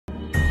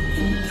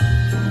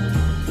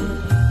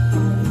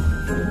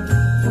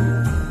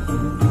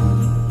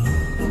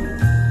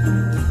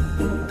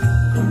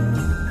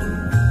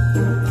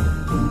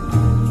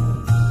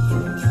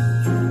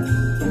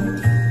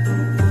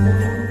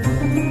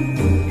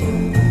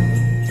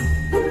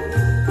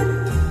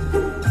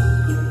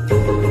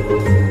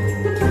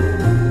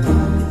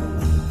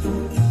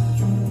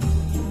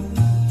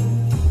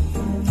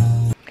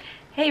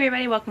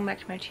welcome back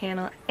to my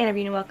channel, and if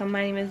you're new, welcome.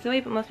 My name is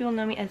Zoe, but most people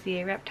know me as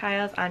the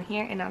Reptiles on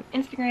here and on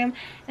Instagram,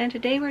 and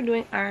today we're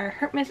doing our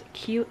Herpmas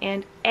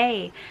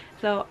Q&A.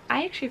 So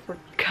I actually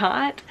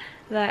forgot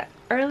that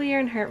earlier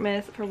in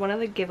Herpmas, for one of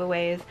the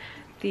giveaways,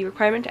 the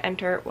requirement to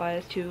enter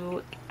was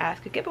to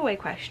ask a giveaway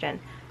question.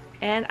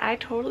 And I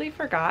totally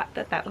forgot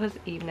that that was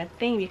even a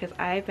thing because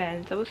I've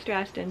been so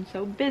stressed and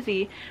so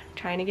busy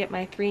trying to get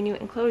my 3 new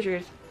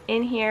enclosures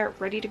in here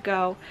ready to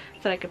go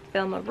so that I could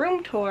film a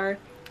room tour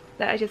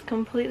that I just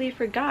completely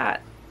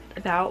forgot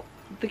about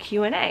the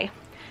Q&A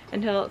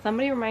until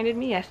somebody reminded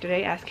me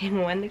yesterday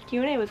asking when the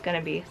Q&A was going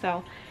to be.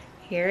 So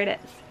here it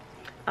is.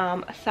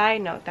 A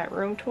side note, that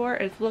room tour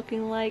is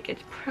looking like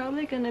it's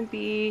probably going to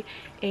be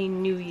a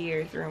New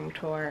Year's room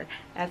tour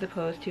as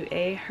opposed to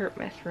a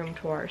Herpmas room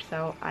tour.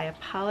 So I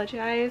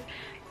apologize.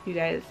 You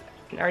guys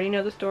already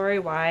know the story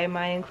why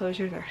my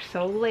enclosures are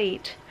so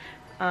late.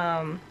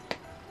 But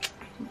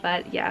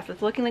yeah, so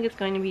it's looking like it's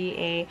going to be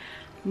a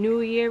New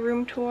Year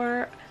room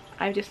tour.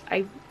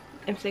 I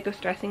am sick of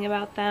stressing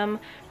about them.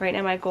 Right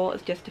now my goal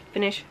is just to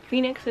finish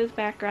Phoenix's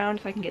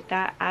background so I can get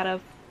that out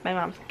of my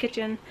mom's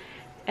kitchen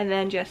and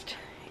then just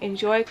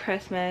enjoy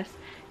Christmas,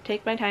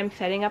 take my time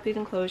setting up these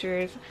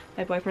enclosures.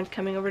 My boyfriend's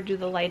coming over to do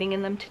the lighting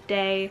in them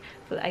today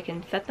so that I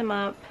can set them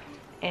up,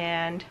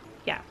 and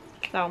yeah,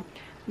 so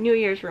New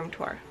Year's room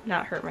tour,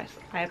 not Herpmas.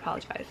 I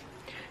apologize.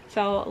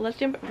 So let's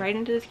jump right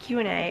into this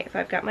Q&A. So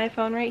I've got my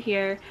phone right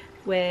here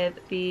with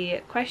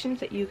the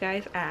questions that you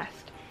guys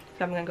asked.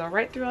 So I'm going to go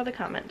right through all the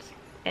comments,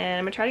 and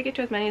I'm going to try to get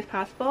to as many as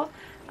possible.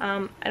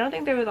 I don't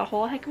think there was a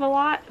whole heck of a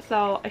lot,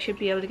 so I should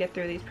be able to get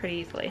through these pretty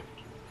easily.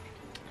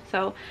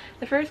 So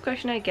the first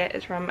question I get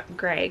is from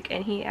Greg,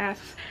 and he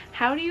asks,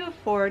 how do you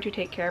afford to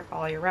take care of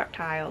all your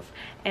reptiles?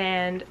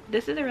 And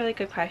this is a really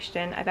good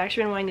question. I've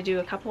actually been wanting to do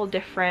a couple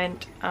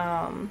different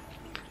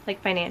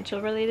like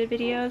financial related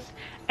videos.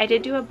 I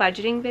did do a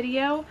budgeting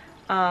video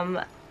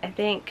I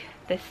think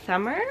this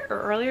summer or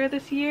earlier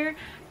this year,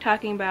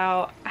 talking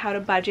about how to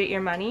budget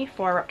your money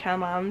for reptile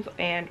moms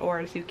and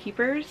or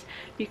zookeepers,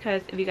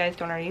 because if you guys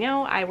don't already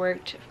know, I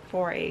worked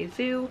for a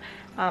zoo.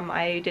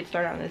 I did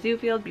start out in the zoo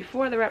field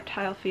before the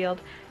reptile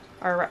field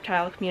or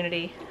reptile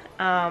community,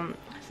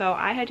 so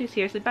I had to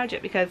seriously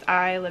budget because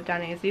I lived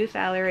on a zoo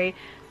salary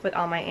with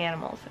all my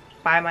animals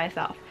by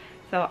myself.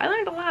 So I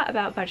learned a lot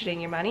about budgeting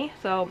your money,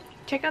 so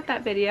check out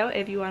that video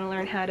if you want to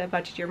learn how to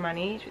budget your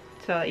money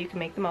so that you can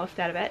make the most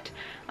out of it.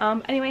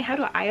 Anyway, how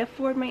do I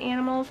afford my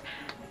animals?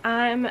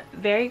 I'm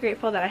very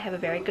grateful that I have a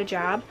very good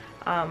job.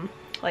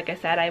 Like I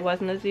said, I was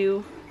in the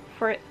zoo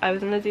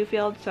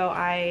field, so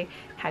I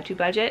had to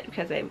budget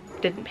because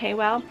it didn't pay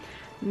well.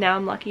 Now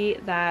I'm lucky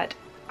that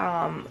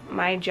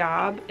my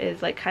job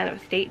is like kind of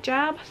a state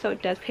job, so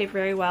it does pay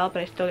very well,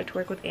 but I still get to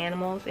work with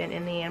animals and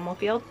in the animal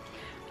field.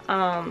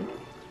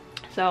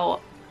 So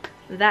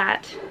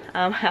that,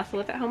 I also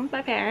live at home with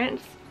my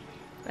parents.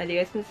 As you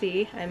guys can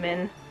see, I'm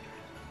in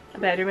a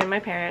bedroom in my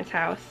parents'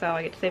 house, so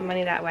I get to save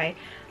money that way.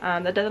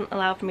 That doesn't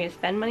allow for me to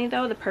spend money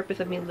though. The purpose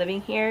of me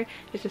living here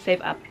is to save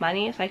up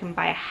money so I can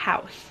buy a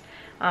house.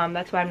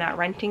 That's why I'm not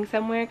renting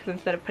somewhere, because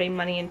instead of putting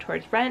money in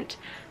towards rent,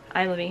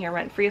 I'm living here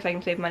rent free so I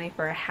can save money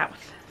for a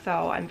house.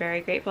 So I'm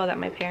very grateful that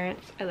my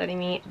parents are letting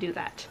me do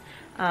that.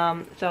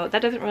 So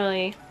that doesn't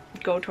really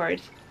go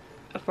towards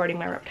affording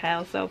my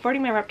reptiles. So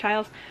affording my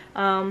reptiles,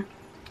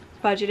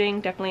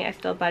 budgeting, definitely I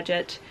still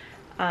budget.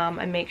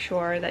 I make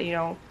sure that, you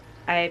know,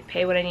 I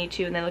pay what I need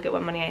to and then look at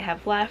what money I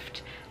have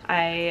left.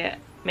 I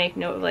make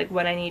note of like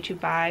when I need to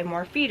buy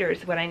more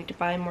feeders, when I need to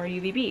buy more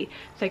UVB,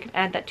 so I can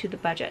add that to the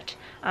budget.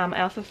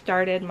 I also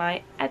started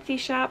my Etsy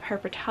shop,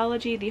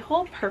 Herpetology. The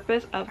whole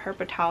purpose of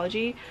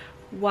Herpetology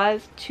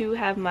was to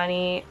have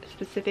money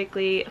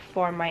specifically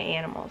for my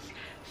animals.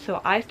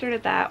 So I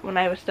started that when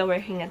I was still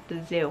working at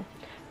the zoo,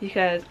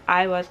 because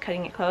I was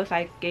cutting it close.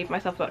 I gave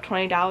myself about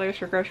 $20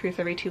 for groceries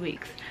every 2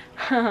 weeks.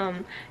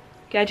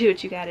 Gotta do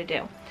what you gotta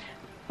do.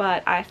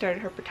 But I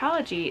started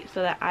Herpetology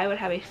so that I would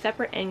have a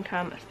separate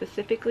income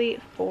specifically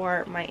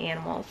for my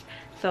animals.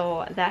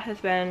 So that has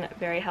been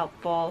very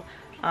helpful.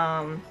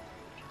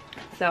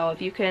 So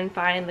if you can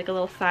find like a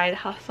little side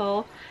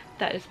hustle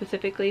that is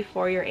specifically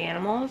for your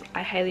animals,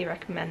 I highly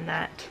recommend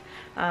that.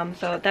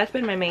 So that's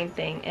been my main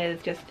thing,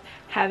 is just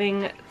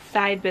having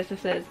side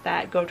businesses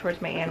that go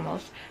towards my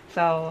animals.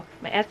 So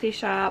my Etsy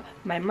shop,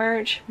 my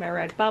merch, my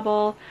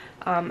Redbubble,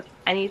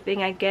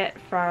 anything I get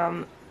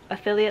from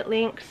affiliate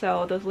links,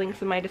 so those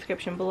links in my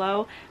description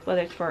below,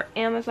 whether it's for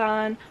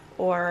Amazon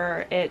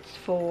or it's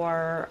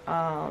for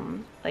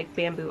like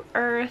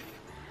BambuEarth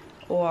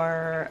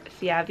or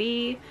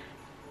Seaav.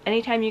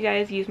 Anytime you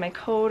guys use my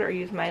code or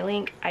use my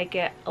link, I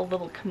get a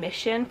little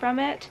commission from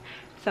it,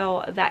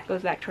 so that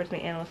goes back towards my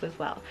animals as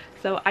well.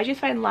 So I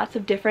just find lots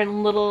of different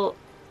little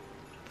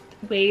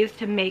ways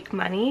to make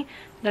money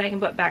that I can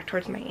put back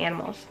towards my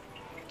animals.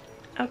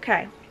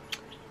 Okay,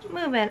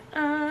 moving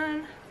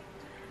on.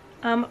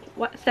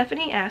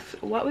 Stephanie asks,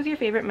 what was your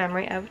favorite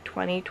memory of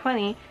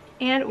 2020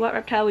 and what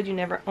reptile would you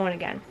never own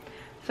again?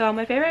 So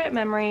my favorite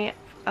memory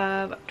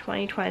of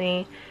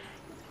 2020,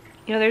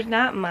 you know, there's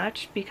not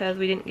much because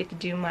we didn't get to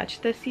do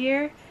much this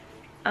year,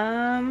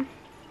 If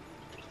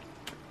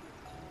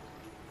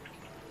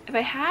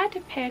I had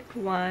to pick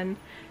one,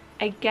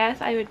 I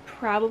guess I would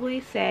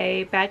probably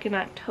say back in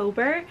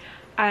October,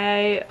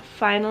 I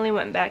finally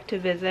went back to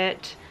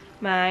visit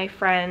my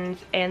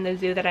friends in the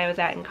zoo that I was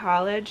at in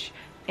college,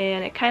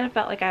 and it kind of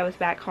felt like I was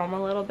back home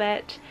a little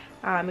bit,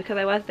 because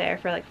I was there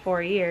for like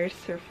 4 years,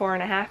 or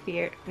 4.5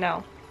 years,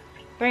 no,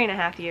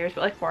 3.5 years,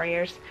 but like 4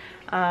 years.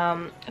 So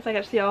I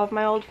got to see all of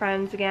my old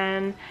friends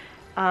again.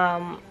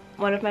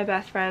 One of my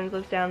best friends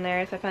lives down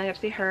there, so I finally got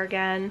to see her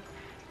again,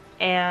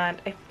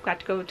 and I got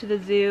to go to the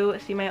zoo,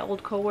 see my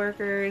old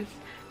co-workers.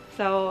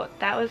 So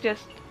that was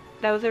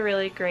a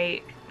really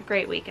great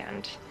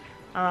weekend.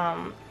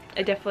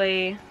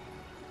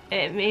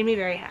 It made me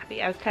very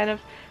happy. I was kind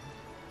of,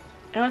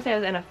 I don't want to say I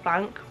was in a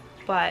funk,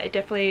 but it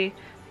definitely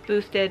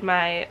boosted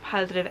my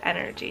positive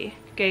energy,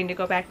 getting to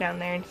go back down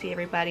there and see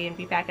everybody and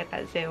be back at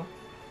that zoo.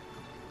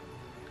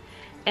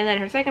 And then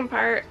her second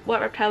part,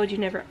 what reptile would you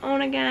never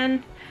own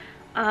again?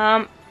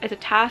 It's a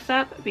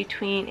toss-up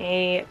between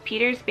a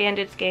Peter's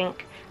banded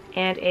skink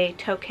and a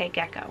tokay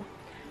gecko.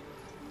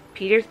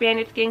 Peter's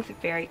banded skinks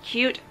are very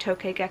cute.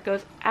 Tokay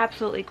geckos,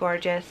 absolutely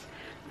gorgeous.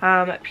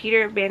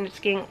 Peter banded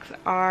skinks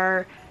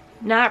are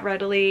not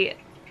readily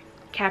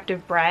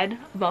captive bred.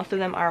 Most of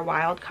them are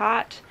wild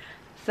caught.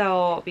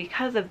 So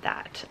because of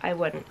that, I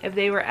wouldn't. If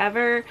they were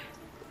ever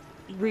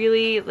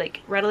really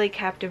like readily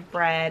captive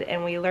bred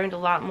and we learned a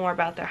lot more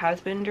about their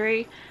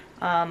husbandry,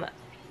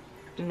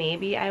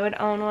 maybe I would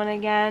own one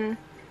again.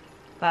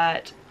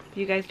 But if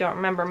you guys don't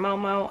remember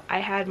Momo, I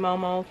had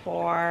Momo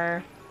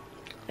for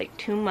like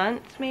 2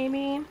 months,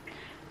 maybe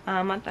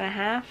a month and a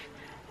half,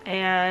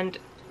 and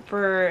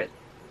for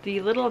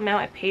the little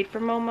amount I paid for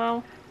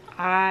Momo,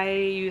 I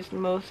used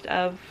most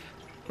of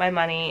my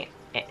money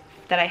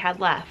that I had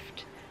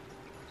left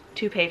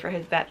to pay for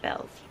his vet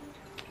bills.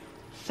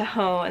 So,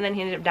 and then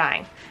he ended up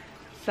dying.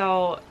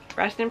 So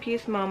rest in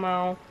peace,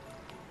 Momo.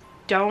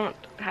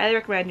 Highly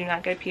recommend do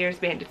not get Peter's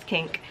banded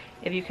skink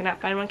if you cannot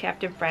find one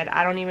captive bred.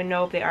 I don't even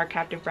know if they are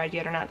captive bred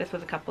yet or not. This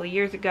was a couple of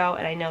years ago,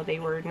 and I know they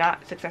were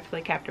not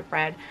successfully captive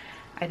bred.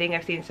 I think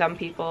I've seen some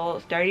people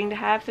starting to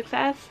have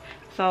success,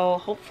 so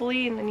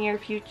hopefully in the near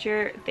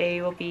future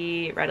they will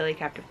be readily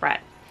captive bred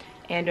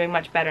and doing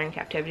much better in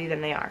captivity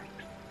than they are.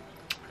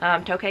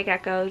 Tokay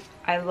geckos,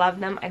 I love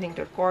them. I think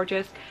they're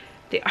gorgeous.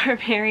 They are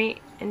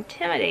very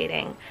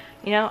intimidating.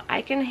 You know,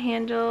 I can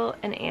handle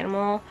an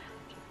animal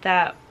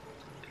that,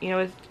 you know,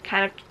 is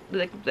kind of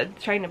like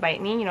trying to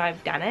bite me. You know,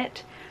 I've done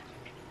it.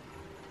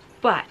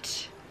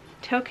 But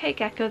tokay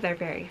geckos are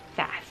very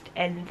fast,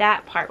 and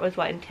that part was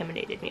what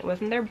intimidated me. It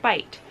wasn't their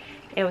bite,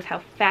 it was how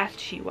fast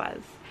she was.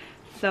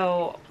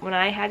 So when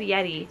I had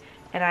Yeti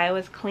and I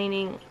was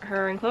cleaning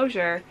her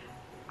enclosure,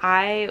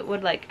 I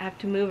would like have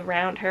to move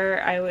around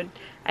her. I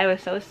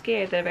was so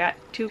scared that if I got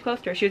too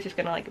close to her, she was just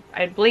gonna like,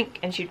 I'd blink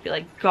and she'd be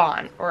like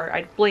gone, or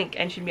I'd blink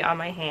and she'd be on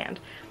my hand.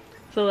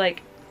 So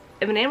like,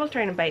 if an animal's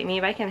trying to bite me,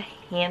 if I can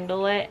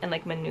handle it and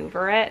like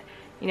maneuver it,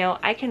 you know,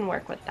 I can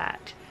work with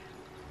that.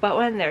 But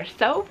when they're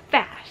so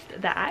fast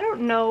that I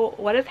don't know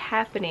what is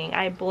happening,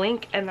 I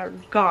blink and they're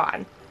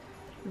gone,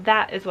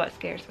 that is what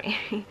scares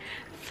me.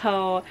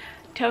 So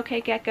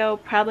tokay gecko,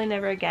 probably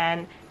never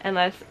again,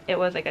 unless it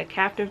was like a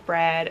captive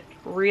bred,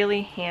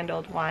 really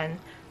handled one.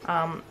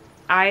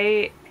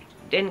 I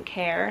didn't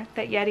care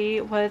that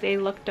Yeti was a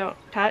look don't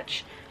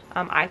touch.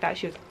 I thought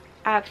she was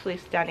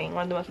absolutely stunning,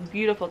 one of the most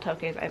beautiful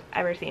tokays I've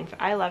ever seen, so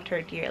I loved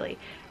her dearly.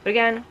 But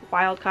again,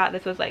 wild caught.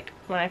 This was like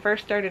when I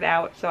first started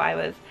out, so I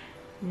was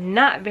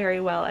not very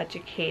well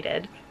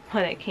educated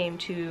when it came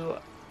to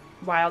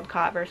wild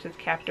caught versus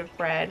captive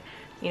bred.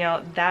 You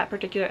know, that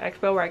particular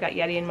expo where I got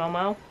Yeti and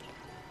Momo,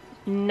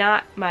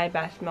 not my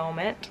best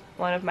moment.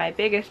 One of my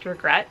biggest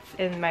regrets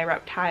in my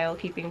reptile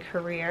keeping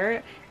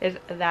career is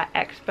that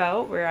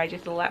expo where I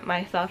just let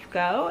myself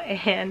go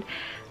and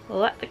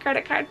let the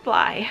credit card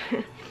fly.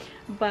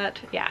 But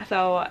yeah,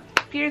 so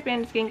Peter's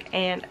banded skink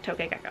and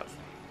tokay geckos.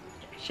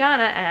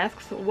 Shauna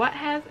asks, what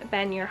has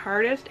been your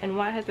hardest and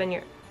what has been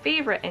your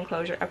favorite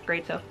enclosure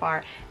upgrade so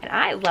far? And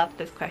I love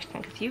this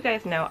question because you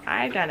guys know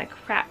I've done a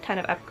crap ton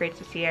of upgrades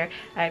this year.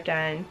 I've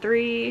done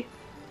 3,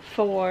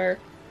 4,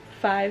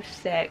 5,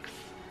 6,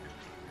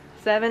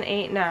 7,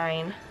 8,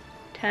 9,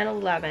 10,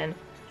 11,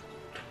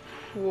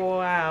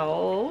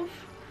 12,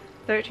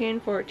 13,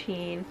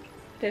 14,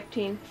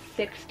 15,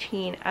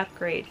 16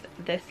 upgrades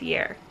this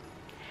year.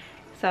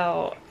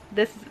 So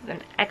this is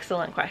an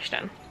excellent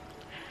question.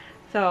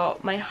 So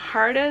my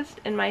hardest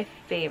and my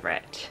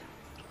favorite.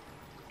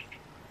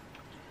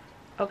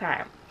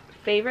 Okay,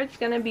 favorite's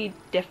gonna be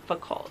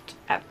difficult.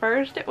 At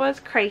first it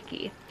was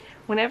Crikey.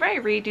 Whenever I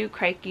redo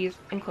Crikey's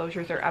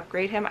enclosures or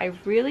upgrade him, I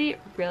really,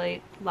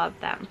 really love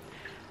them.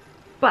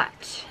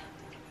 But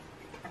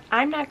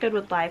I'm not good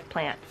with live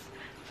plants.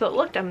 So it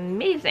looked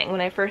amazing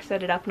when I first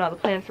set it up and all the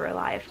plants were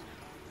alive.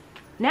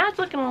 Now it's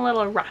looking a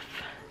little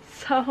rough.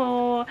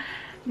 So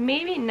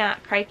maybe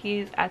not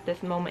Crikey's at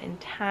this moment in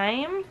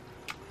time.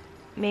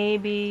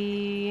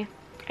 Maybe,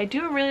 I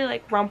do really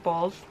like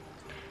Rumple's.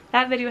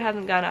 that video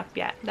hasn't gone up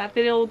yet. That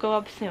video will go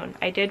up soon.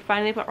 I did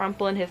finally put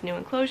Rumple in his new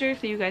enclosure,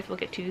 so you guys will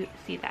get to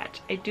see that.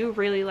 I do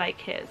really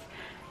like his.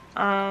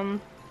 I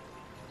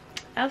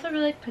also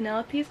really like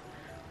Penelope's.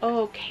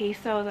 Oh,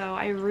 Queso though.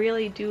 I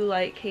really do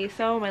like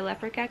Queso, my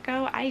leopard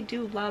gecko. I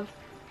do love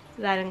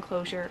that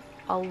enclosure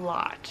a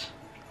lot.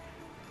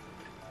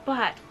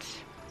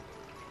 But,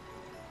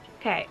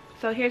 okay,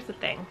 so here's the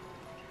thing.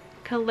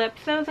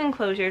 Calypso's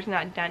enclosure is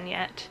not done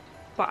yet,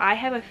 but I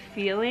have a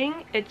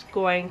feeling it's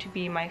going to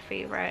be my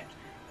favorite.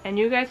 And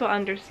you guys will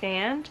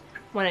understand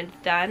when it's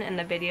done and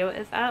the video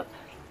is up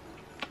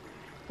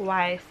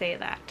why I say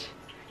that.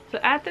 So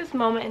at this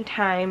moment in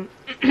time,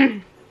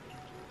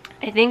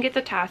 I think it's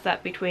a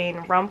toss-up between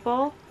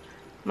Rumple,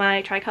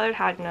 my tricolored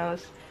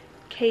hognose,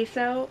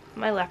 Queso,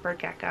 my leopard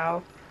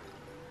gecko,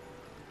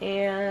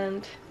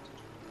 and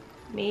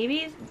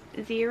maybe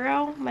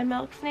Zero, my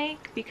milk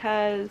snake,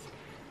 because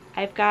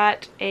I've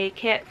got a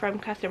kit from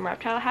Custom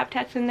Reptile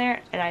Habitats in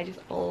there and I just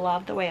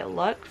love the way it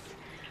looks.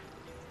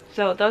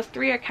 So those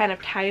three are kind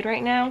of tied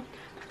right now,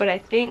 but I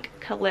think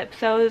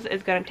Calypso's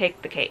is going to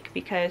take the cake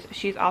because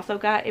she's also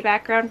got a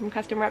background from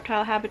Custom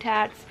Reptile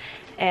Habitats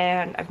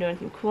and I'm doing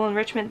some cool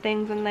enrichment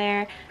things in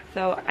there.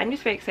 So I'm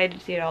just very excited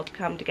to see it all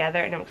come together,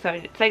 and I'm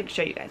excited to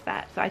show you guys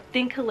that. So I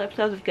think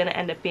Calypso's is going to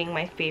end up being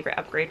my favorite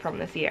upgrade from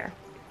this year.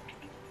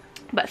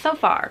 But so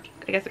far,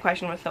 I guess the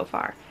question was so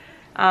far,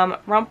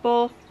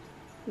 Rumple,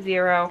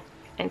 Zero,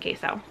 and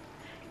Queso.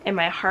 And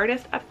my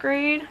hardest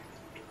upgrade,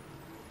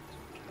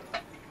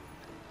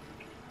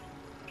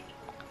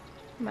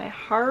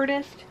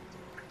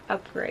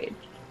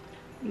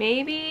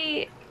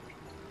 maybe,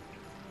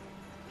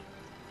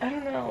 I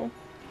don't know,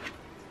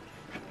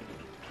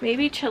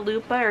 maybe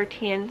Chalupa or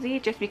Tansy,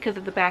 just because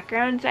of the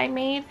backgrounds I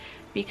made,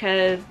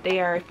 because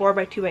they are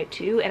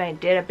 4x2x2 and I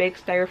did a big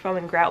styrofoam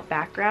and grout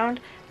background,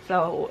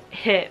 so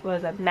it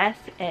was a mess.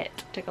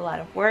 It took a lot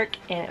of work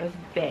and it was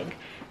big,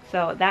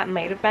 so that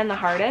might have been the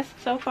hardest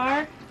so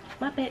far.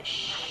 Muppet,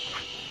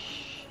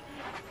 shh.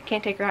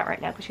 Can't take her out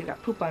right now because she's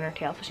got poop on her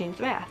tail, so she needs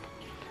a bath.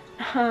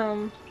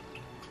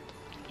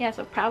 Yeah,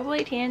 so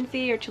probably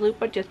Tansy or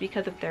Chalupa just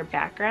because of their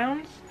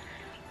backgrounds.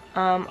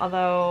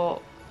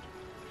 Although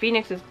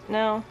Phoenix is,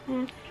 no,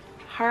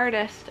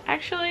 hardest.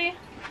 Actually,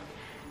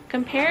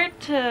 compared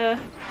to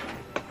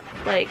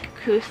like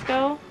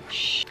Cusco,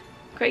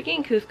 Craigie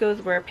and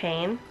Cusco's were a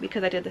pain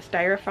because I did the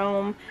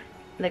styrofoam,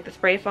 like the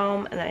spray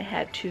foam, and then I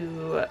had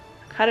to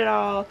cut it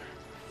all,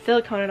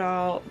 silicone it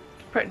all,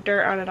 put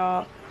dirt on it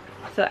all.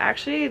 So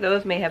actually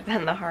those may have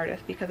been the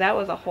hardest because that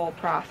was a whole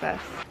process.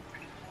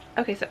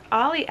 Okay, so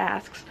Ollie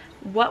asks,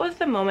 what was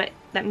the moment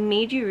that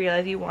made you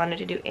realize you wanted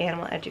to do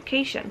animal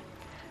education?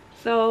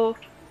 So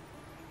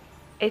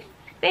I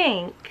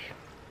think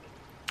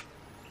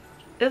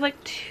there's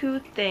like two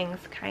things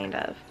kind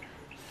of.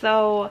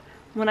 So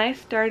when I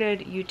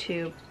started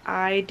YouTube,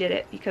 I did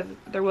it because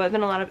there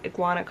wasn't a lot of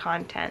iguana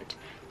content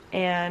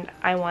and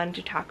I wanted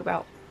to talk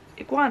about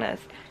iguanas.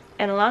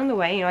 And along the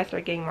way, you know, I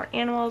started getting more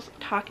animals,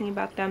 talking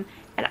about them,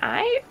 and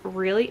I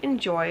really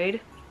enjoyed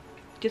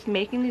just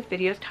making these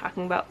videos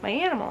talking about my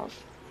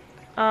animals.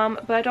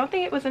 But I don't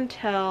think it was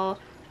until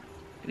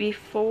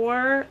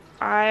before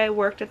I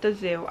worked at the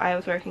zoo. I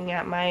was working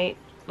at my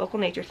local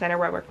nature center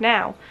where I work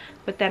now,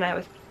 but then I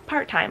was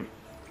part-time.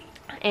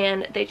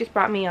 And they just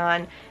brought me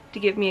on to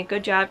give me a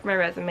good job for my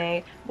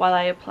resume while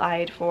I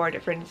applied for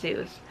different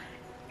zoos.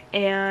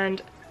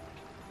 And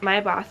my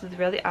boss is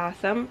really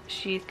awesome.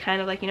 She's kind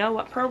of like, you know,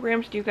 what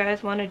programs do you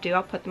guys want to do?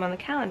 I'll put them on the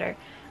calendar.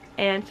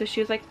 And so she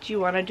was like, do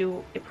you want to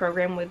do a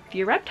program with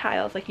your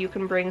reptiles? Like, you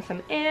can bring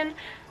some in,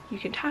 you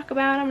can talk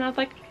about them. And I was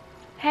like,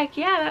 heck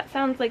yeah, that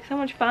sounds like so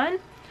much fun.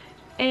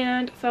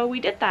 And so we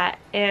did that,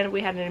 and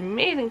we had an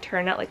amazing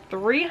turnout, like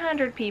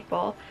 300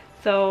 people.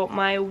 So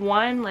my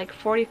one like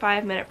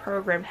 45-minute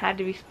program had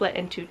to be split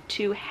into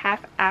 2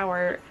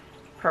 half-hour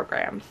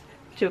programs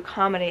to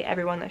accommodate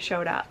everyone that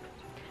showed up.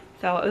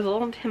 So it was a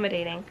little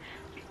intimidating,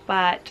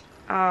 but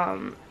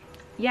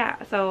yeah,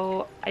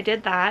 so I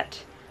did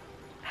that.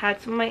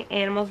 Had some of my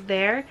animals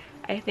there.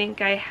 I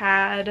think I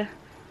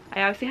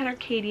obviously had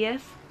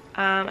Arcadius.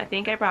 I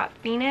think I brought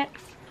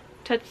Phoenix,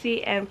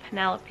 Tootsie, and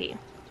Penelope.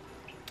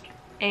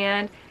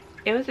 And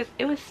it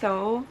was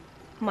so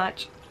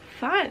much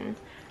fun.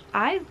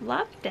 I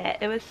loved it.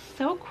 It was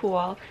so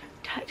cool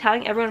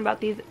telling everyone about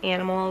these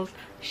animals,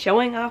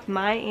 showing off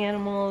my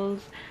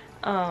animals,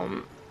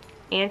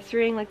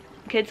 answering like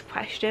kids'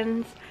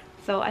 questions.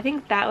 So I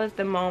think that was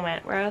the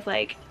moment where I was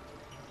like,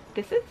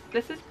 this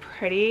is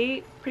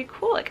pretty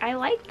cool. Like, I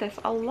like this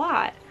a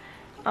lot.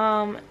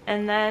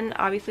 And then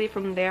obviously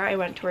from there I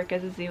went to work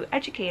as a zoo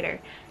educator,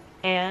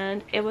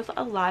 and it was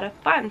a lot of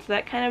fun. So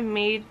that kind of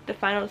made the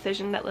final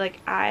decision that like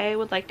I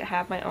would like to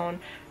have my own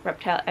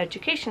reptile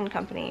education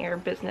company or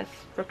business,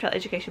 reptile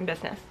education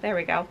business. There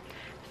we go.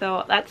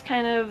 So that's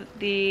kind of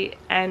the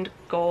end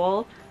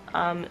goal.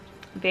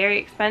 Very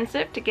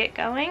expensive to get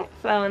going.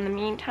 So in the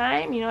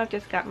meantime, you know, I've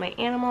just got my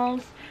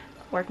animals,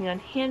 working on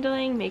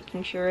handling,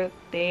 making sure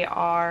they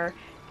are,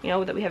 you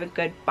know, that we have a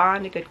good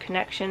bond, a good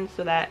connection,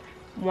 so that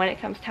when it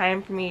comes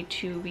time for me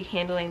to be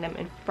handling them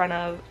in front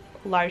of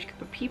a large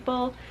group of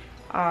people,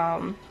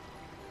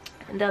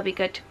 they'll be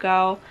good to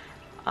go.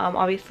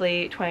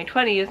 Obviously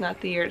 2020 is not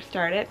the year to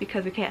start it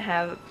because we can't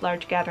have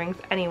large gatherings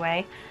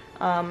anyway,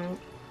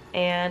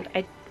 and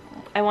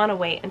I want to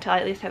wait until I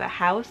at least have a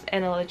house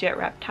and a legit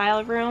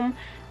reptile room,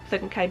 so it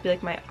can kind of be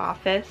like my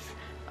office,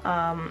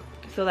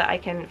 so that I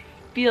can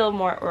feel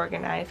more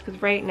organized,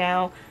 because right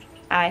now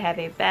I have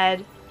a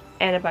bed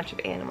and a bunch of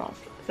animals,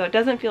 so it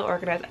doesn't feel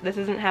organized. This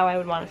isn't how I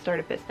would want to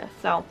start a business.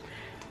 So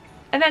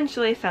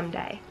eventually,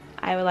 someday,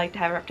 I would like to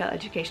have a reptile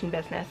education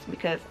business,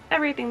 because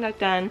everything that I've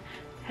done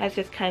has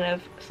just kind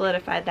of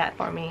solidified that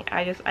for me.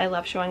 I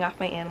love showing off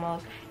my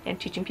animals and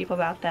teaching people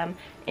about them,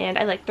 and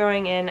I like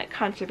throwing in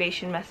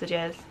conservation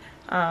messages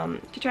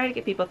to try to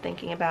get people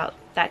thinking about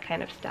that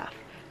kind of stuff.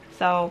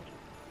 So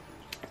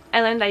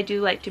I learned I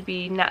do like to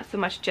be not so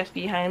much just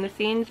behind the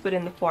scenes, but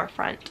in the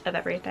forefront of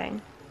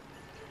everything.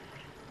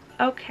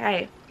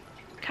 Okay,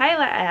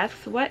 Kyla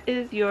asks, what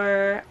is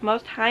your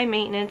most high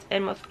maintenance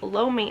and most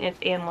low maintenance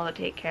animal to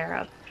take care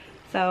of?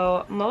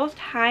 So most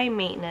high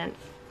maintenance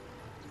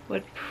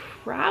would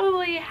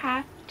probably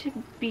have to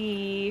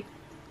be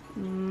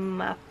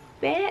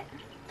Muppet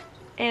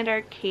and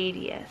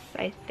Arcadius,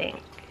 I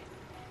think.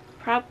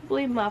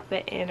 Probably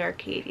Muppet and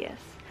Arcadius.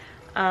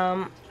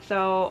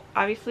 So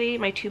obviously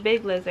my two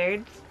big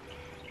lizards,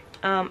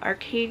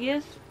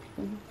 Arcadius,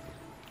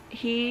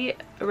 he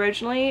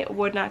originally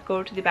would not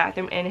go to the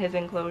bathroom in his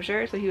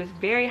enclosure, so he was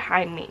very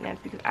high maintenance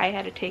because I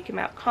had to take him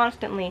out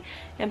constantly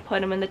and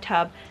put him in the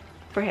tub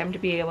for him to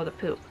be able to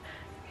poop.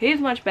 He's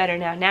much better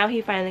now. Now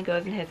he finally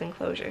goes in his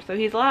enclosure, so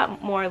he's a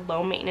lot more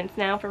low maintenance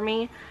now for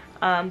me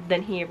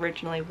than he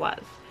originally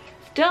was.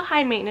 Still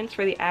high maintenance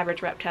for the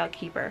average reptile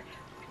keeper,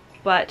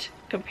 but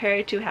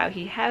compared to how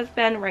he has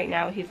been, right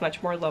now he's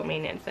much more low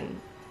maintenance than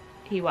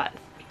he was.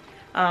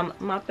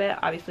 Muppet,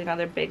 obviously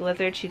another big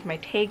lizard. She's my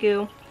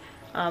tegu.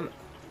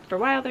 For a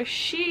while there,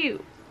 she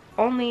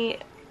only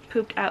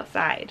pooped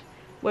outside,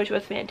 which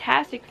was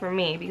fantastic for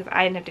me because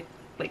I didn't have to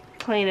like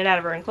clean it out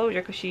of her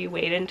enclosure, because she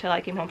waited until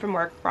I came home from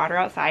work, brought her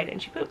outside,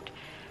 and she pooped.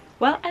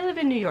 Well, I live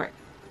in New York.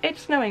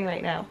 It's snowing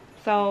right now,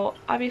 so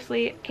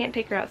obviously can't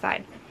take her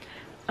outside.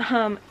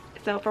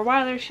 So for a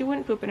while there, she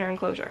wouldn't poop in her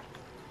enclosure.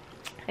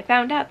 I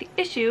found out the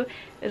issue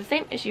is the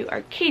same issue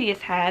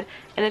Arcadius had,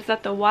 and it's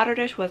that the water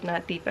dish was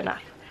not deep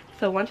enough.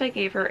 So once I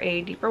gave her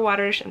a deeper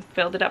water dish and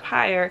filled it up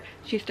higher,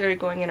 she started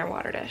going in her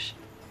water dish.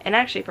 And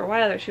actually for a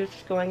while there, she was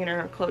just going in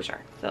her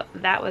enclosure. So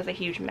that was a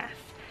huge mess.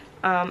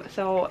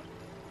 So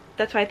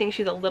that's why I think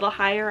she's a little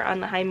higher on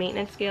the high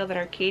maintenance scale than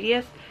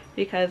Arcadius,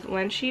 because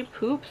when she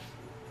poops,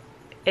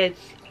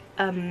 it's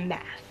a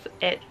mess.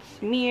 It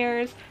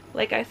smears.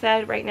 Like I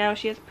said, right now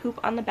she has poop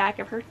on the back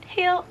of her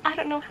tail. I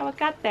don't know how it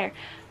got there.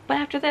 But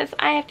after this,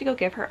 I have to go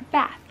give her a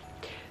bath.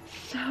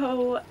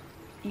 So,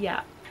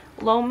 yeah.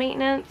 Low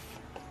maintenance,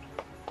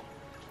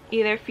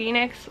 either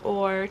Phoenix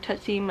or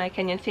Tootsie, my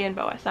Kenyan sand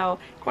boa. So,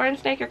 corn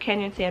snake or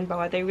Kenyan sand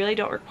boa, they really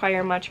don't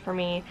require much for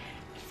me.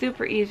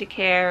 Super easy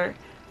care.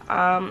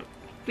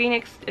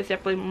 Phoenix is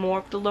definitely more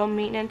of the low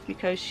maintenance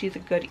because she's a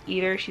good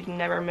eater. She's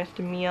never missed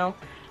a meal.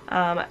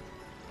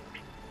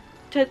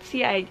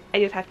 Tootsie, I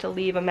just have to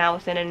leave a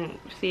mouse in and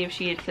see if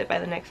she eats it by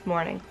the next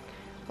morning.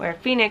 Where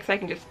Phoenix, I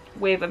can just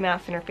wave a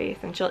mouse in her face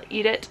and she'll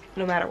eat it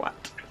no matter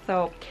what.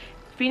 So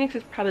Phoenix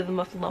is probably the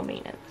most low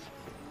maintenance.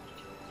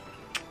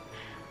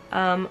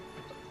 I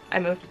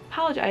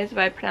apologize if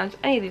I pronounce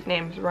any of these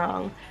names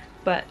wrong,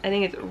 but I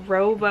think it's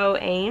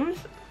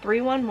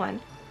RoboAmes311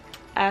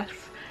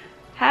 asks,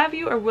 have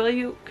you or will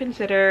you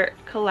consider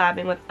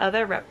collabing with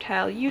other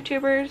reptile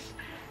YouTubers?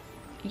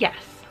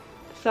 Yes.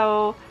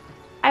 So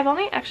I've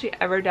only actually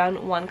ever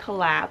done one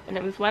collab, and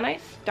it was when I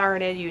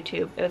started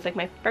YouTube. It was like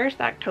my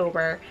first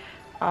October.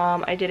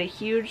 I did a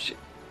huge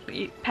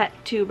pet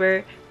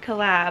tuber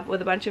collab with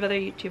a bunch of other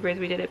YouTubers.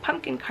 We did a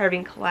pumpkin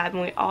carving collab,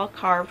 and we all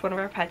carved one of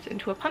our pets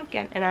into a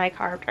pumpkin, and I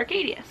carved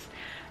Arcadius.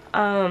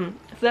 So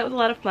that was a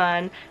lot of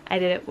fun. I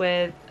did it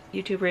with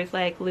YouTubers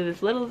like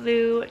Lou's Little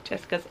Zoo,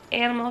 Jessica's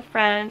Animal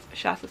Friends,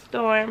 Shasta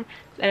Storm,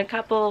 and a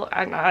couple,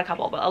 not a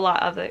couple, but a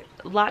lot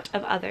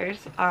of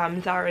others.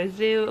 Zara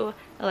Zoo,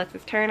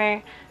 Alexis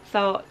Turner.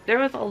 So there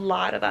was a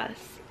lot of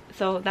us.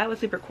 So that was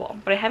super cool.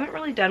 But I haven't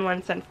really done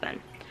one since then.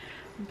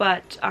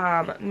 But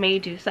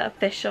Medusa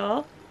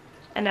Official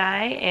and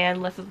I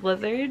and Lissa's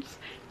Lizards,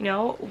 you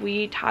know,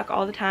 we talk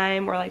all the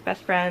time. We're like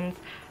best friends.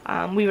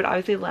 We would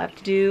obviously love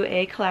to do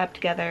a collab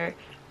together.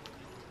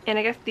 And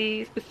I guess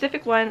the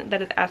specific one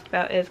that is asked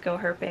about is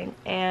GoHerping.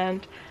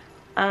 And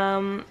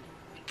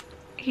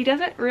he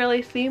doesn't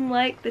really seem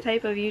like the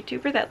type of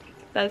YouTuber that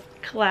does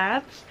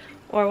collabs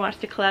or wants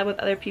to collab with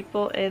other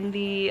people in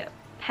the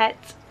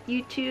pet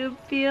YouTube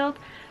field.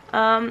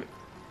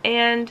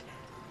 And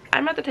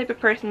I'm not the type of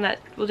person that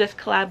will just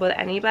collab with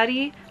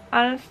anybody,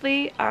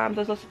 honestly.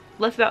 There's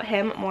less about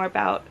him, more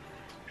about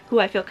who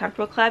I feel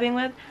comfortable collabing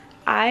with.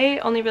 I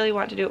only really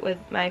want to do it with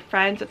my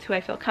friends. That's who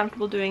I feel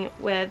comfortable doing it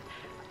with.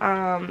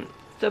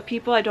 So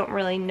people I don't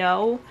really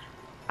know,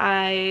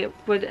 I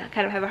would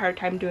kind of have a hard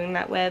time doing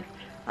that with.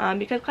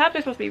 because collabs are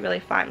supposed to be really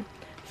fun.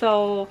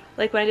 So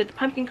like when I did the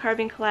pumpkin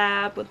carving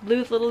collab with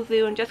Lou's Little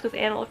Zoo and Jessica's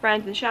Animal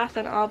Friends and Shasta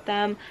and all of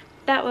them,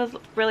 that was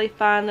really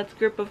fun. That's a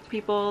group of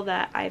people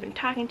that I've been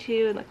talking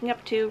to and looking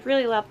up to.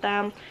 Really love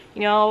them.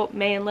 You know,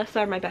 May and Lissa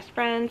are my best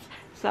friends,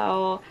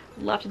 so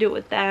love to do it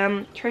with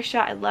them. Trisha,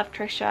 I love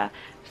Trisha.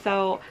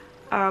 So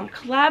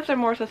collabs are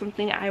more so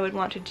something I would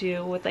want to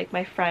do with like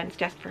my friends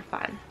just for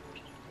fun.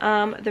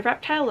 The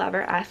Reptile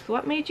Lover asks,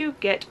 what made you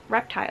get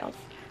reptiles?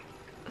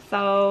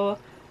 So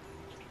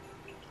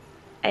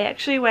I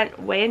actually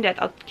went way in depth.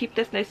 I'll keep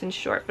this nice and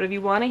short, but if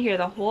you want to hear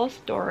the whole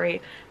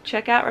story,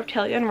 check out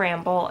Reptilian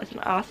Ramble. It's an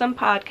awesome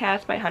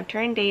podcast by Hunter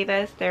and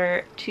Davis.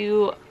 They're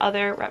two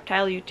other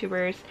reptile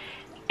YouTubers,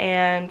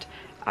 and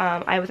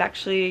I was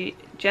actually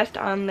just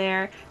on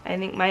there. I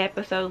think my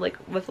episode like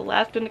was the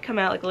last one to come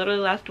out, like literally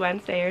last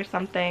Wednesday or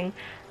something.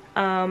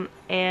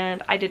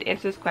 And I did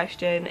answer this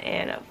question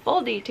in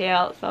full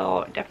detail,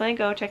 so definitely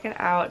go check it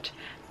out.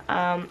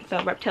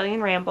 So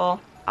Reptilian Ramble,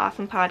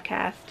 awesome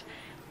podcast.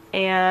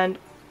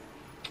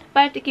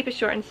 But to keep it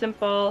short and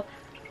simple,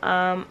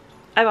 I've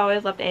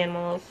always loved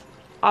animals,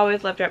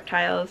 always loved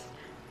reptiles.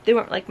 They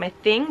weren't like my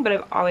thing, but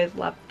I've always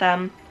loved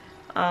them.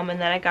 And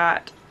then I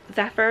got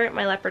Zephyr,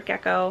 my leopard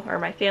gecko, or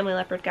my family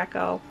leopard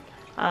gecko.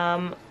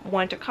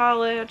 Went to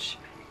college,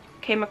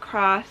 came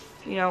across,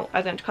 you know,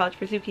 I went to college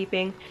for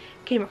zookeeping,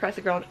 came across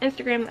a girl on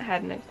Instagram that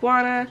had an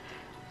iguana.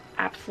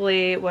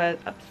 Absolutely was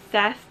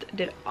obsessed,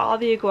 did all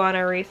the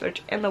iguana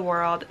research in the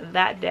world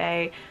that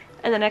day,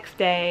 and the next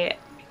day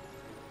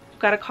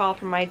got a call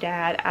from my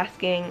dad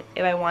asking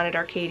if I wanted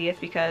Arcadius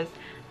because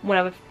one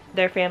of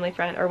our family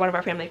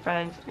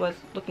friends was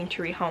looking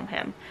to rehome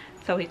him.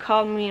 So he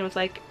called me and was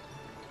like,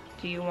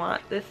 do you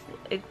want this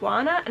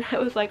iguana? And I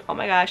was like, oh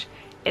my gosh,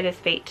 it is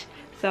fate.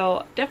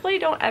 So definitely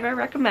don't ever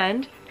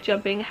recommend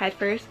jumping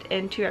headfirst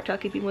into reptile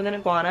keeping with an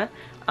iguana.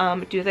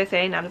 Do as I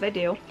say, not as I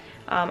do.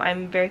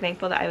 I'm very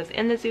thankful that I was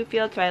in the zoo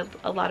field, so I have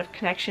a lot of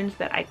connections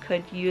that I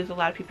could use, a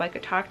lot of people I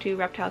could talk to,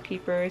 reptile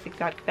keepers,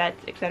 exotic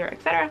vets, etc.,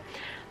 etc.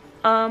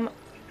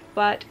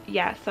 But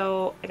yeah,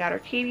 so I got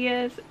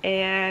Arcadius,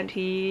 and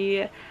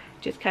he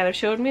just kind of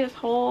showed me this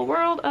whole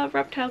world of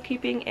reptile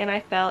keeping, and I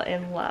fell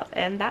in love.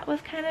 And that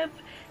was kind of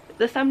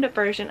the summed up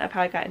version of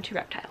how I got into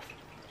reptiles.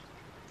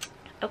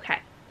 Okay,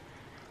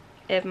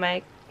 if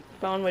my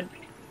phone would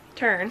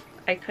turn,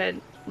 I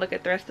could look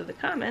at the rest of the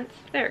comments.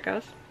 There it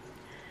goes.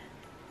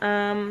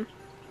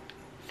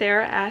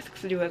 Sarah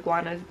asks, do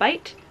iguanas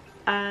bite?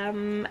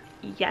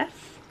 Yes.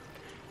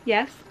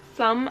 Yes,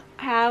 some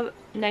have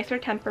nicer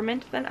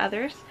temperaments than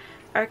others.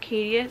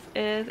 Arcadius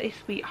is a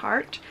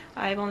sweetheart.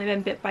 I've only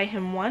been bit by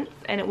him once,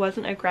 and it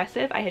wasn't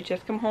aggressive. I had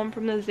just come home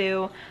from the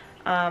zoo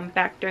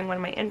back during one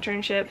of my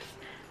internships.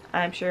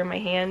 I'm sure my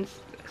hands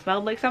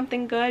smelled like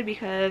something good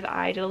because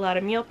I did a lot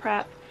of meal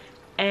prep,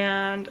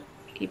 and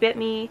he bit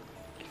me,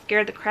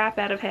 scared the crap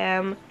out of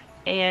him,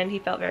 and he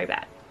felt very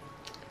bad.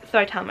 So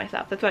I tell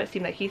myself, that's what it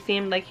seemed like. He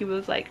seemed like he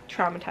was like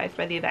traumatized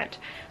by the event.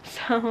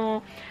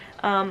 So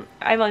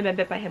I've only been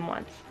bit by him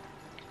once.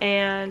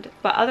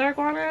 But other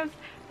iguanas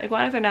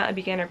are not a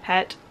beginner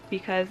pet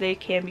because they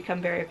can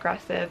become very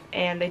aggressive,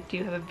 and they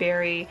do have a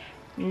very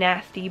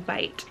nasty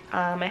bite.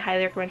 I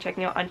highly recommend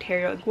checking out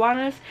Ontario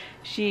Iguanas.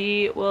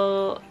 She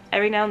will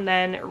every now and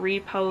then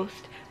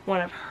repost one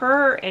of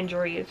her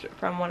injuries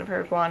from one of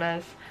her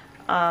iguanas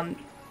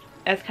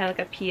as kind of like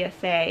a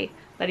PSA,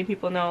 letting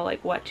people know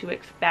like what to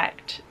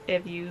expect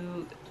if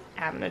you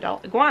have an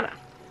adult iguana.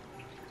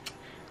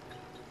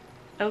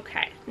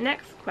 Okay,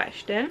 next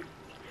question.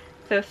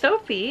 So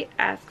Sophie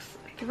asks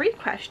 3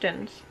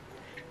 questions.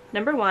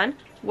 Number 1,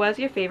 what's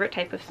your favorite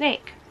type of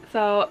snake?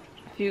 So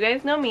if you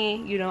guys know me,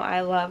 you know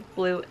I love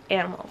blue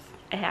animals.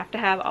 I have to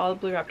have all the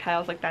blue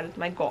reptiles, like that is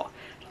my goal.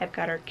 I've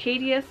got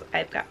Arcadius,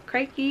 I've got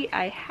Crikey,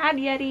 I had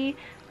Yeti.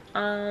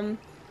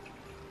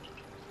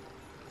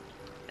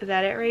 Is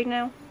that it right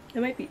now?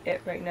 That might be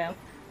it right now.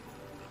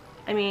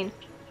 I mean,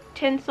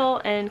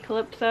 Tinsel and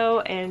Calypso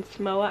and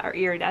Samoa are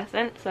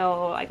iridescent,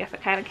 so I guess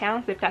it kind of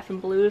counts. They've got some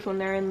blues when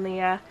they're in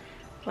the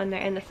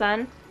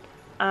sun.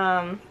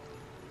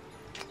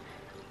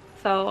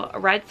 So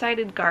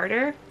red-sided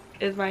garter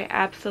is my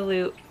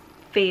absolute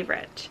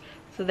favorite.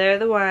 So they're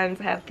the ones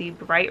that have the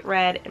bright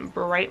red and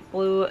bright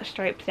blue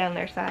stripes down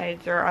their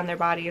sides or on their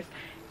bodies,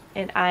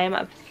 and I am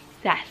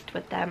obsessed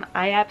with them.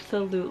 I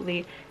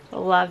absolutely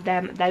love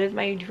them. That is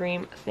my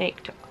dream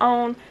snake to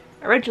own.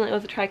 Originally it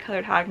was a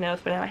tricolored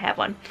hognose, but now I have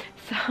one.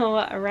 So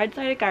a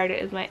red-sided garter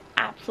is my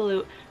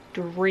absolute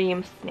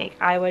dream snake.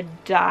 I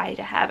would die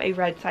to have a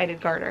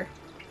red-sided garter.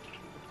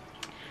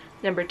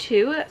 Number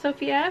 2 that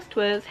Sophie asked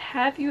was,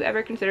 have you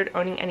ever considered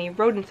owning any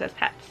rodents as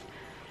pets?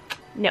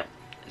 No.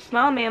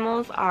 Small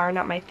mammals are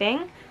not my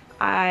thing.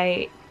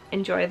 I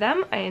enjoy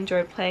them. I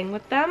enjoy playing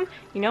with them.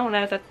 You know, when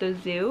I was at the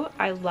zoo,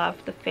 I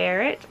loved the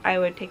ferrets. I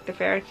would take the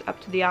ferrets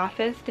up to the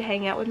office to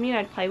hang out with me, and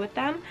I'd play with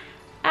them.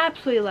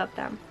 Absolutely love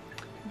them.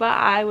 But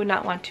I would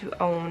not want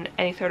to own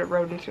any sort of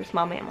rodents or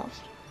small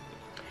mammals.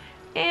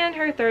 And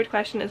her 3rd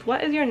question is,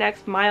 what is your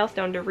next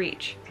milestone to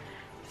reach?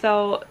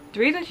 So the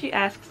reason she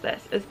asks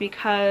this is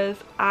because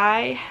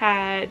I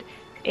had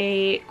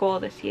a goal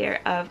this year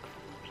of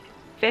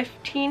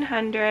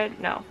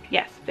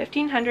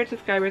 1,500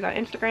 subscribers on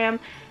Instagram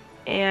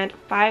and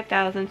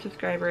 5,000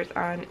 subscribers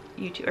on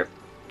YouTube, or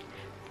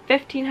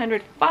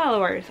 1,500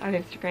 followers on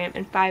Instagram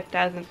and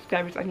 5,000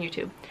 subscribers on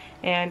YouTube.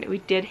 And we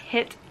did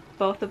hit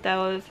both of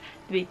those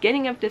the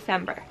beginning of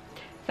December.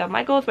 So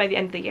my goal is by the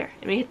end of the year,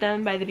 and we hit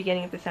them by the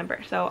beginning of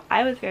December. So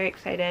I was very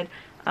excited.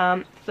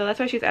 So that's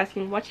why she's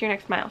asking, what's your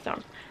next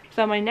milestone?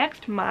 So my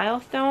next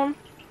milestone,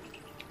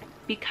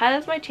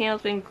 because my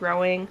channel's been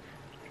growing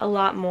a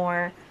lot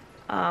more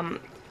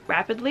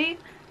rapidly,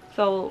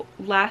 so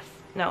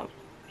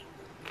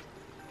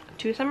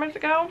 2 summers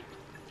ago,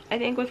 I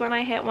think, was when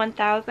I hit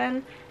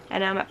 1,000,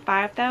 and I'm at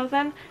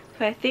 5,000.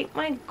 So I think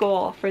my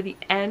goal for the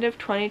end of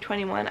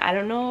 2021, I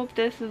don't know if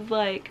this is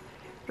like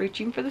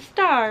reaching for the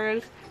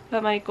stars,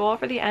 but my goal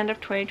for the end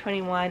of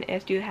 2021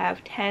 is to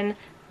have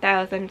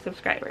 10,000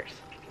 subscribers.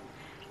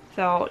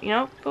 So, you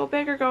know, go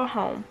big or go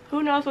home.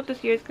 Who knows what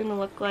this year is going to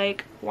look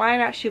like? Why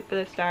not shoot for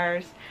the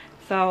stars?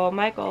 So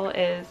my goal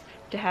is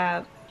to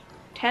have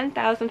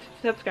 10,000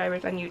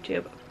 subscribers on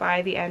YouTube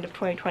by the end of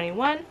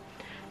 2021.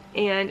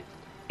 And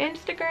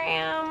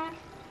Instagram,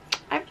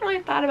 I haven't really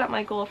thought about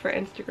my goal for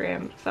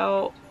Instagram,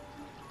 so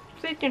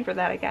stay tuned for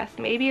that, I guess.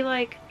 Maybe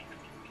like,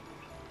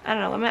 I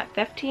don't know, I'm at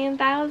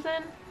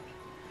 15,000.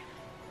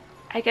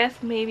 I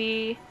guess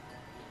maybe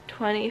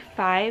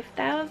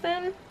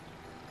 25,000.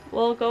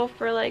 We'll go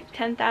for like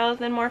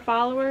 10,000 more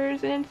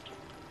followers in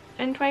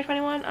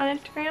 2021 on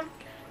Instagram.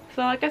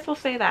 So I guess we'll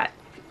say that.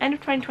 End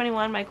of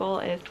 2021, my goal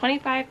is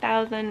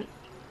 25,000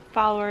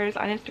 followers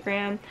on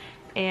Instagram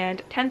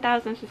and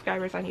 10,000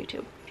 subscribers on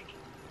YouTube.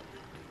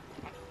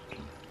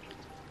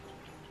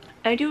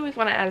 I do always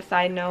want to add a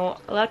side note.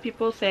 A lot of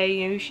people say,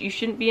 you know, you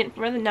shouldn't be in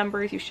front of the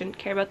numbers, you shouldn't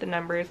care about the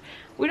numbers.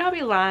 We'd all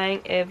be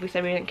lying if we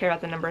said we didn't care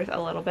about the numbers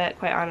a little bit,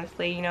 quite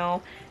honestly. You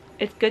know,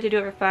 it's good to do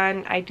it for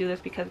fun. I do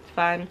this because it's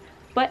fun.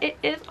 But it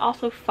is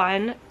also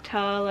fun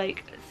to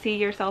like see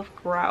yourself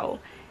grow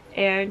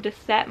and to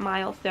set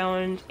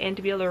milestones and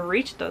to be able to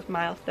reach those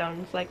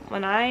milestones. Like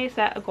when I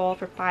set a goal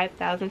for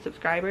 5,000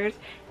 subscribers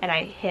and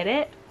I hit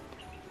it,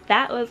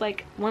 that was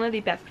like one of the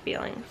best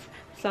feelings.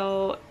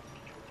 So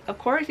of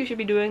course you should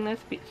be doing this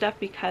stuff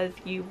because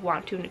you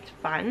want to and it's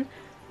fun,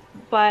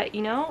 but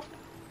you know,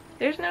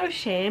 there's no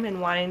shame in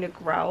wanting to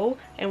grow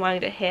and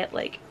wanting to hit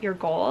like your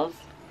goals.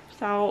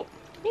 So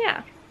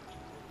yeah.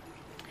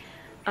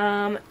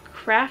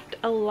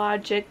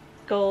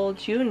 Craftological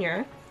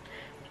Jr.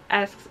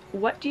 asks,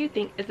 what do you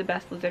think is the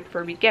best lizard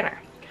for a beginner?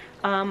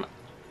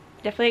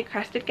 Definitely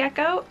crested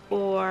gecko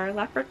or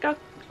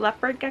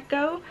leopard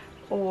gecko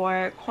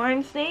or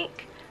corn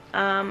snake.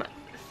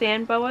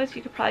 Sand boas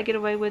you could probably get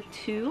away with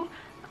too.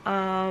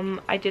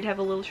 I did have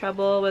a little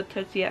trouble with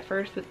Tootsie at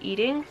first with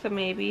eating, so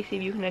maybe see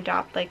if you can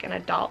adopt like an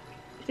adult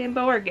sand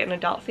boa or get an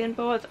adult sand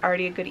boa. It's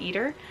already a good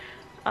eater.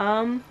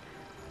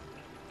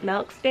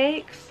 Milk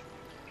steaks.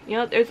 You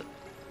know, there's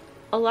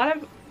a lot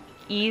of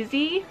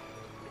easy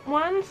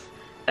ones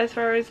as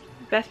far as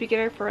best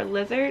beginner for a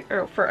lizard,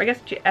 or for, I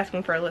guess,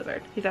 asking for a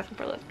lizard. He's asking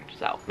for a lizard,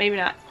 so maybe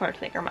not corn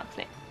snake or milk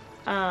snake.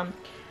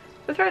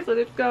 As far as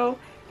lizards go,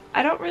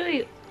 I don't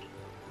really,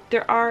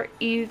 there are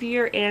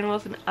easier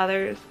animals than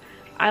others.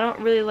 I don't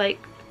really like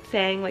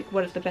saying like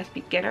what is the best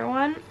beginner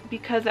one,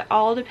 because it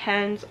all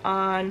depends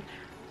on,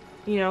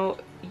 you know,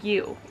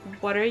 you.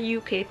 What are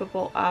you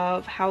capable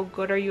of? How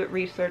good are you at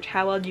research?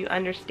 How well do you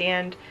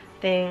understand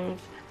things?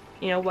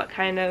 You know, what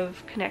kind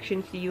of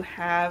connections do you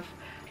have?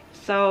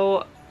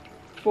 So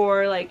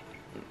for like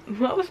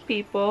most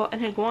people,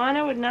 an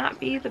iguana would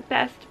not be the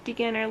best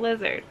beginner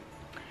lizard.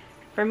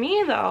 For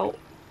me though,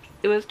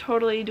 it was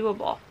totally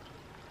doable.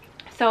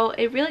 So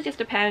it really just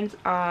depends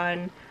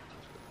on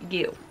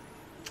you.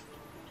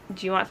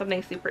 Do you want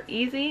something super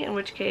easy, in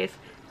which case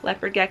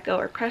leopard gecko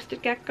or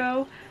crested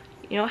gecko?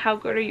 You know, how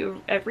good are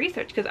you at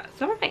research? Because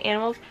some of my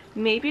animals,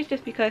 maybe it's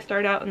just because I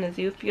started out in the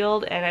zoo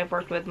field and I've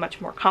worked with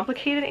much more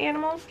complicated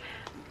animals,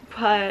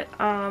 but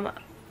I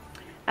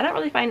don't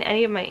really find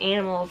any of my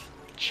animals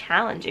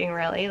challenging,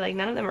 really. Like,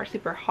 none of them are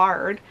super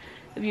hard.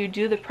 If you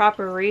do the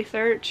proper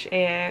research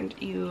and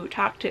you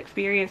talk to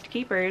experienced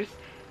keepers,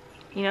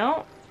 you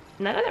know,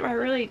 none of them are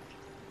really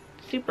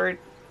super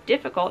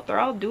difficult. They're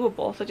all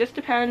doable. So it just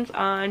depends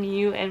on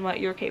you and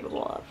what you're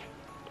capable of.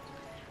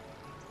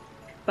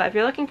 But if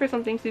you're looking for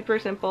something super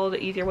simple,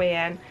 the easier way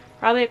in,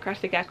 probably a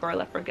crested gecko or a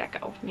leopard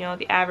gecko. You know,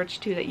 the average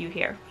two that you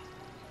hear.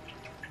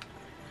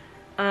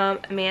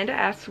 Amanda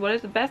asks, what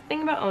is the best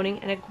thing about owning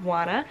an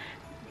iguana?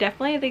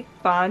 Definitely the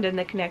bond and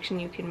the connection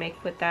you can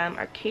make with them.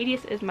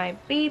 Arcadius is my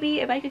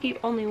baby. If I could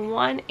keep only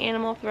one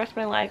animal for the rest of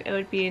my life, it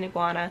would be an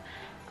iguana.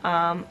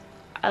 I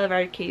love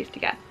Arcadius to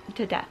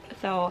death.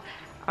 So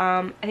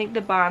I think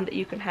the bond that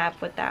you can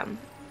have with them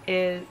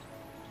is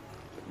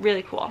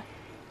really cool.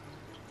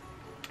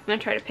 I'm going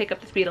to try to pick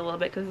up the speed a little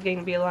bit because it's going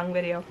to be a long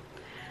video.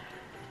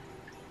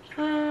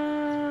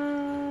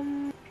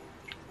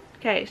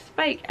 Okay,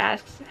 Spike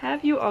asks,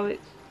 have you always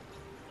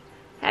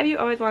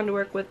wanted to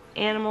work with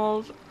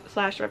animals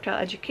reptile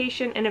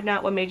education, and if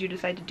not, what made you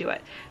decide to do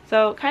it?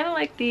 So kind of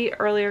like the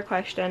earlier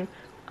question,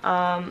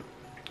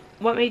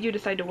 what made you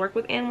decide to work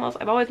with animals?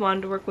 I've always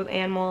wanted to work with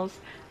animals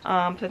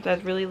since I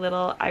was really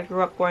little. I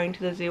grew up going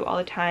to the zoo all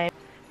the time.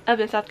 I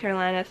lived in South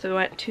Carolina, so we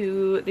went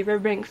to the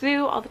Riverbank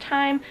Zoo all the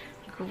time.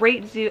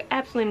 Great zoo,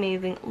 absolutely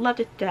amazing, loved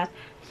it to death.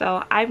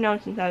 So I've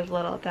known since I was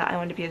little that I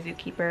wanted to be a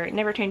zookeeper. It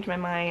never changed my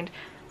mind.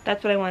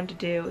 That's what I wanted to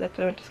do. That's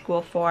what I went to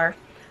school for.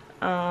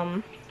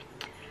 I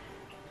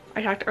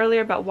talked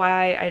earlier about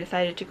why I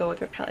decided to go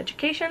with reptile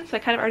education, so I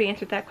kind of already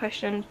answered that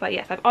question, but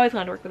yes, I've always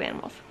wanted to work with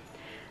animals.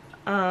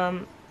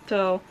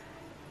 So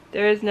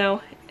there is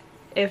no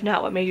if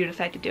not what made you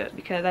decide to do it,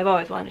 because I've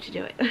always wanted to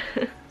do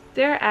it.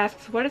 Sarah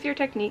asks, what is your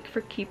technique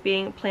for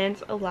keeping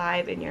plants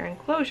alive in your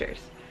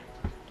enclosures?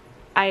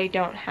 I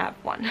don't have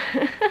one.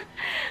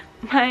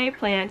 My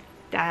plants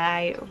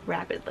die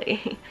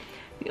rapidly.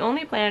 The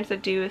only plants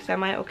that do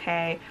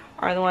semi-okay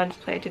are the ones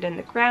planted in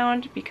the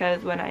ground,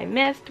 because when I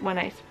mist, when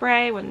I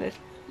spray, when the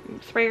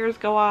sprayers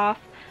go off,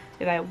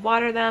 if I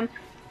water them,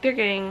 they're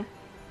getting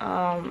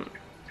water.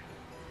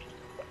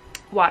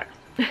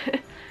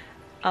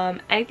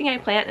 Anything I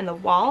plant in the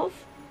walls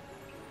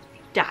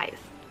dies.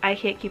 I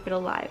can't keep it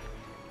alive.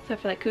 So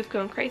for like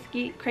Cusco and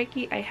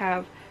Crikey, I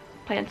have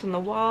plants on the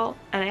wall,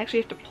 and I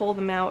actually have to pull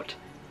them out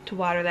to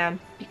water them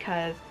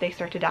because they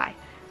start to die.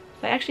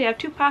 So I actually have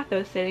 2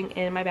 pothos sitting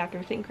in my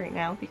bathroom sink right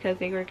now because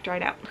they were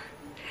dried out.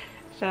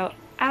 So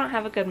I don't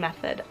have a good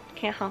method.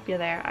 Can't help you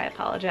there. I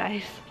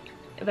apologize.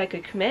 If I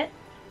could commit,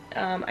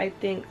 I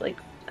think like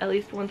at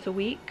least once a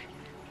week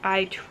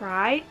I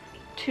try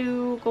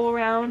to go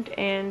around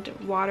and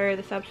water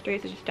the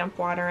substrates, just dump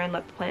water and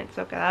let the plant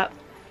soak it up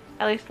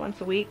at least once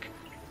a week.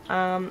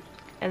 And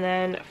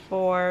then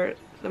for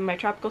my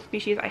tropical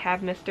species, I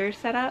have misters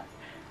set up,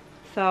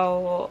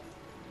 so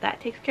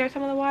that takes care of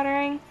some of the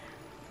watering.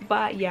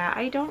 But yeah,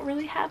 I don't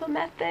really have a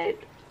method.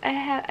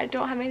 I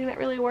don't have anything that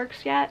really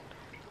works yet.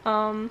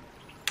 So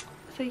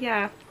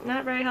yeah,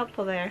 not very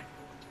helpful there.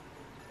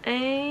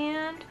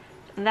 And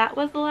that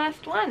was the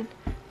last one.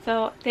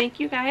 So thank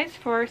you guys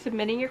for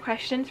submitting your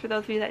questions, for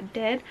those of you that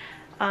did.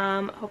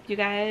 Hope you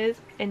guys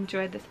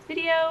enjoyed this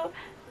video.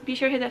 Be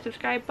sure to hit that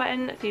subscribe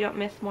button so you don't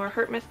miss more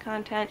Herpmas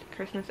content.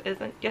 Christmas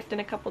isn't just in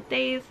a couple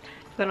days,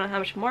 so I don't know how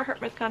much more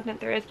Herpmas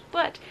content there is,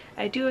 but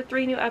I do have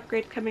 3 new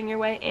upgrades coming your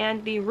way,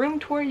 and the room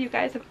tour you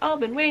guys have all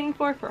been waiting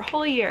for a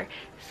whole year.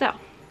 So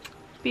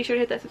be sure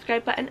to hit that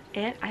subscribe button,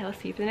 and I will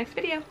see you for the next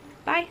video.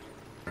 Bye!